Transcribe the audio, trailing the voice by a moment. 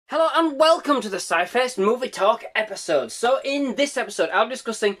Hello and welcome to the SciFirst MovieTalk episode. So in this episode I'll be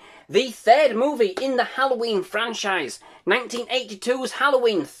discussing the third movie in the Halloween franchise, 1982's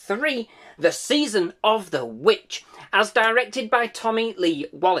Halloween 3, The Season of the Witch, as directed by Tommy Lee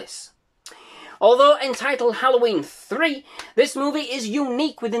Wallace. Although entitled Halloween 3, this movie is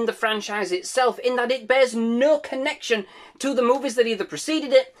unique within the franchise itself in that it bears no connection to the movies that either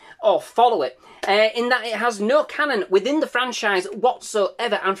preceded it or follow it, in that it has no canon within the franchise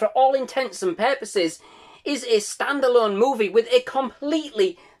whatsoever, and for all intents and purposes is a standalone movie with a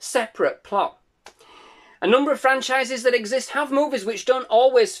completely separate plot. A number of franchises that exist have movies which don't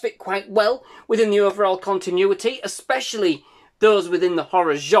always fit quite well within the overall continuity, especially those within the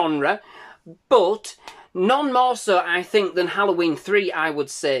horror genre, but none more so, I think, than Halloween 3, I would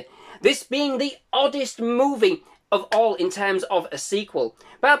say. This being the oddest movie of all in terms of a sequel,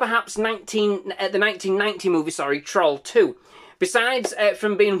 bar perhaps the 1990 movie, Troll 2. Besides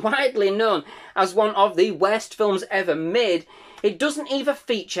from being widely known as one of the worst films ever made, it doesn't even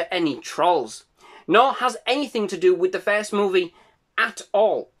feature any trolls, nor has anything to do with the first movie at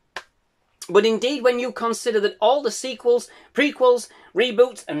all. But indeed, when you consider that all the sequels, prequels,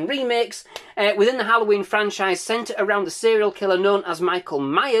 reboots and remakes within the Halloween franchise centre around the serial killer known as Michael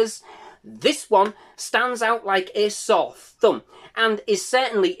Myers, this one stands out like a sore thumb and is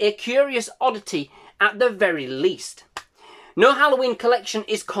certainly a curious oddity at the very least. No Halloween collection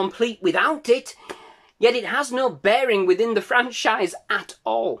is complete without it, yet it has no bearing within the franchise at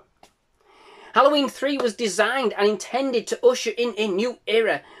all. Halloween 3 was designed and intended to usher in a new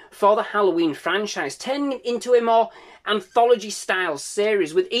era for the Halloween franchise, turning it into a more anthology-style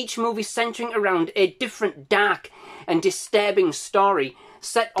series, with each movie centering around a different dark and disturbing story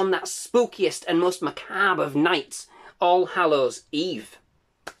set on that spookiest and most macabre of nights, All Hallows Eve.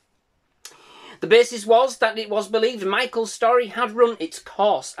 The basis was that it was believed Michael's story had run its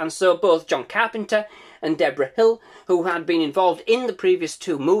course, and so both John Carpenter and Deborah Hill, who had been involved in the previous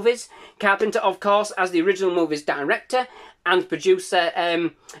two movies, Carpenter, of course, as the original movie's director and producer,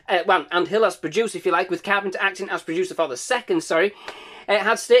 and Hill as producer, if you like, with Carpenter acting as producer for the second,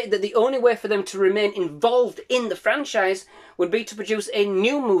 had stated that the only way for them to remain involved in the franchise would be to produce a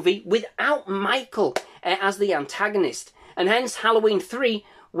new movie without Michael as the antagonist, and hence Halloween 3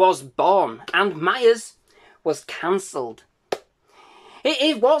 was born, and Myers was cancelled.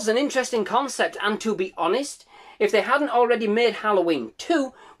 It was an interesting concept, and to be honest, if they hadn't already made Halloween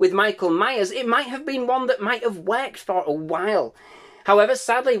 2 with Michael Myers, it might have been one that might have worked for a while. However,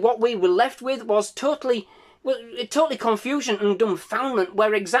 sadly, what we were left with was totally confusion and dumbfoundment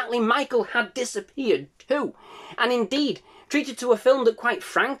where exactly Michael had disappeared to, and indeed treated to a film that, quite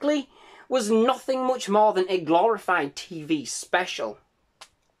frankly, was nothing much more than a glorified TV special.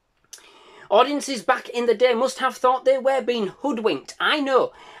 Audiences back in the day must have thought they were being hoodwinked. I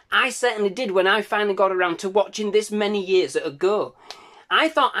know, I certainly did when I finally got around to watching this many years ago. I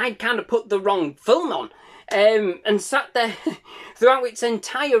thought I'd kind of put the wrong film on, and sat there throughout its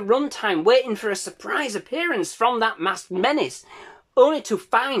entire runtime waiting for a surprise appearance from that masked menace, only to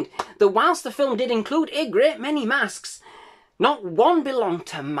find that whilst the film did include a great many masks, not one belonged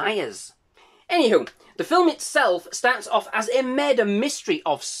to Myers. Anywho, the film itself starts off as a murder mystery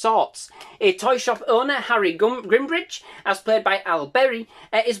of sorts. A toy shop owner, Harry Grimbridge, as played by Al Berry,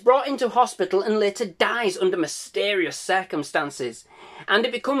 is brought into hospital and later dies under mysterious circumstances. And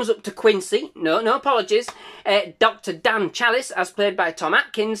it becomes up to Quincy, no apologies, Dr. Dan Chalice, as played by Tom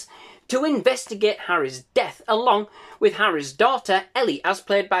Atkins, to investigate Harry's death, along with Harry's daughter, Ellie, as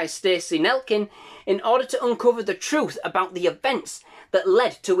played by Stacey Nelkin, in order to uncover the truth about the events that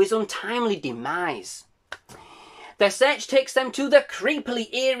led to his untimely demise. Their search takes them to the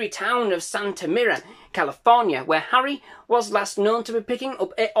creepily eerie town of Santa Mira, California, where Harry was last known to be picking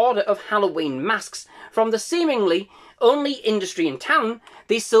up an order of Halloween masks from the seemingly only industry in town,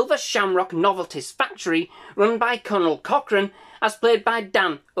 the Silver Shamrock Novelties Factory, run by Colonel Cochran, as played by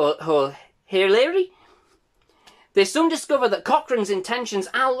Dan O'Leary. They soon discover that Cochran's intentions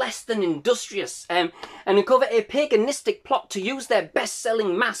are less than industrious, and uncover a paganistic plot to use their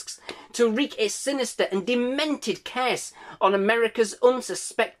best-selling masks to wreak a sinister and demented curse on America's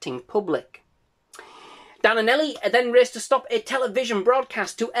unsuspecting public. Dan and Ellie are then raced to stop a television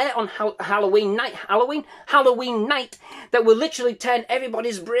broadcast to air on Halloween night that will literally turn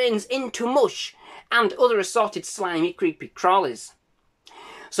everybody's brains into mush and other assorted slimy, creepy crawlies.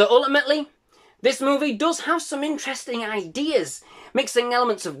 So ultimately, this movie does have some interesting ideas, mixing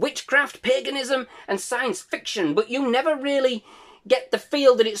elements of witchcraft, paganism and science fiction, but you never really get the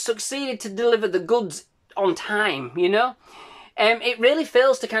feel that it succeeded to deliver the goods on time, you know? it really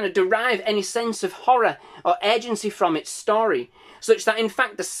fails to kind of derive any sense of horror or agency from its story, such that in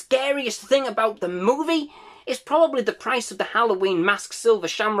fact the scariest thing about the movie is probably the price of the Halloween mask Silver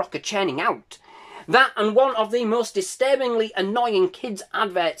Shamrock are churning out. That and one of the most disturbingly annoying kids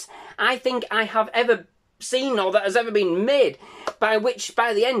adverts I think I have ever seen or that has ever been made, by which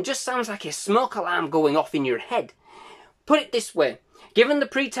by the end just sounds like a smoke alarm going off in your head. Put it this way, given the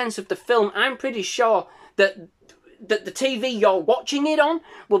pretense of the film, I'm pretty sure that the TV you're watching it on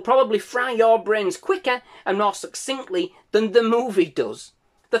will probably fry your brains quicker and more succinctly than the movie does.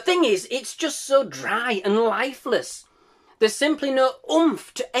 The thing is, it's just so dry and lifeless. There's simply no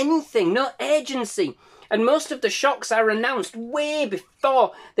oomph to anything, no agency, and most of the shocks are announced way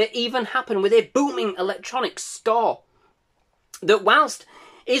before they even happen with a booming electronic score. That whilst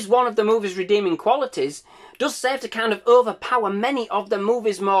is one of the movie's redeeming qualities, does serve to kind of overpower many of the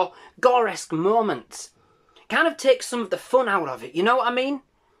movie's more gore-esque moments. Kind of takes some of the fun out of it, you know what I mean?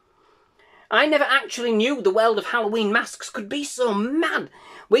 I never actually knew the world of Halloween masks could be so mad.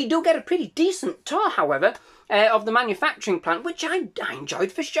 We do get a pretty decent tour, however, of the manufacturing plant, which I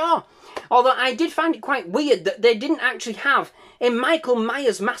enjoyed for sure. Although I did find it quite weird that they didn't actually have a Michael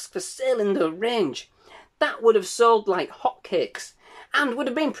Myers mask for sale in the range. That would have sold like hotcakes, and would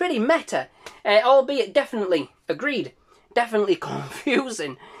have been pretty meta, albeit definitely, agreed, definitely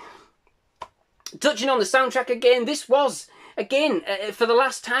confusing. Touching on the soundtrack again, this was, again, for the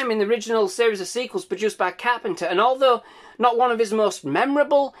last time in the original series of sequels produced by Carpenter, and although not one of his most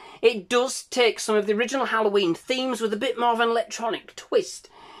memorable, it does take some of the original Halloween themes with a bit more of an electronic twist.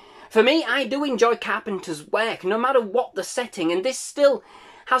 For me, I do enjoy Carpenter's work, no matter what the setting, and this still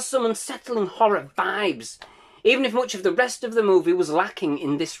has some unsettling horror vibes, even if much of the rest of the movie was lacking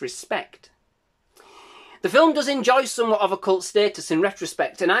in this respect. The film does enjoy somewhat of a cult status in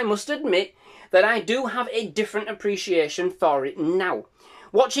retrospect, and I must admit that I do have a different appreciation for it now.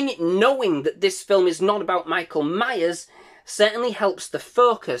 Watching it knowing that this film is not about Michael Myers certainly helps the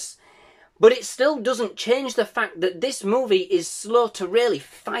focus, but it still doesn't change the fact that this movie is slow to really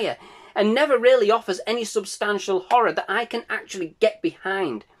fire and never really offers any substantial horror that I can actually get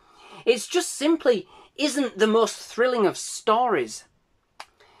behind. It's just simply isn't the most thrilling of stories.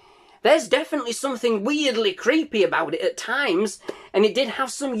 There's definitely something weirdly creepy about it at times, and it did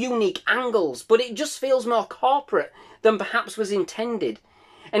have some unique angles, but it just feels more corporate than perhaps was intended.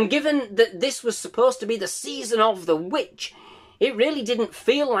 And given that this was supposed to be the season of the witch, it really didn't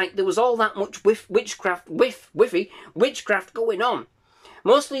feel like there was all that much witchcraft going on.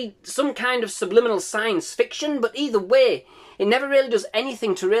 Mostly some kind of subliminal science fiction, but either way, it never really does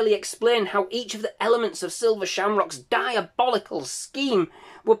anything to really explain how each of the elements of Silver Shamrock's diabolical scheme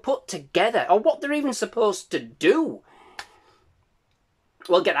were put together, or what they're even supposed to do.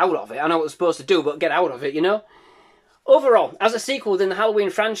 Well, get out of it. I know what they're supposed to do, but get out of it, you know? Overall, as a sequel within the Halloween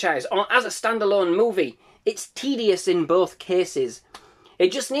franchise, or as a standalone movie, it's tedious in both cases.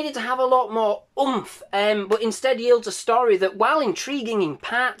 It just needed to have a lot more oomph, but instead yields a story that, while intriguing in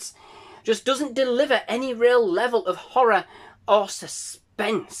parts, just doesn't deliver any real level of horror or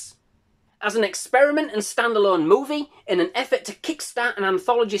suspense. As an experiment and standalone movie, in an effort to kickstart an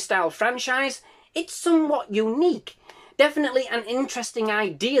anthology-style franchise, it's somewhat unique. Definitely an interesting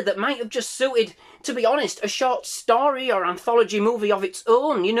idea that might have just suited, to be honest, a short story or anthology movie of its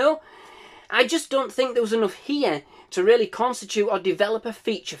own, you know? I just don't think there was enough here to really constitute or develop a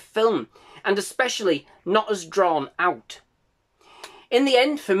feature film, and especially not as drawn out. In the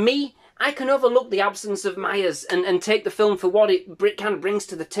end, for me, I can overlook the absence of Myers and take the film for what it kind of brings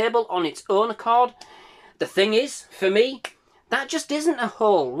to the table on its own accord. The thing is, for me, that just isn't a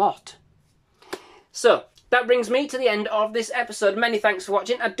whole lot. So, that brings me to the end of this episode. Many thanks for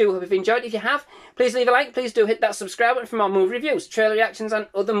watching. I do hope you've enjoyed. If you have, please leave a like. Please do hit that subscribe button for more movie reviews, trailer reactions and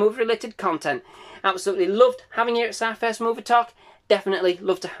other movie-related content. Absolutely loved having you here at SciFirst MovieTalk. Definitely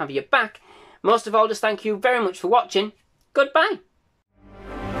love to have you back. Most of all, just thank you very much for watching. Goodbye.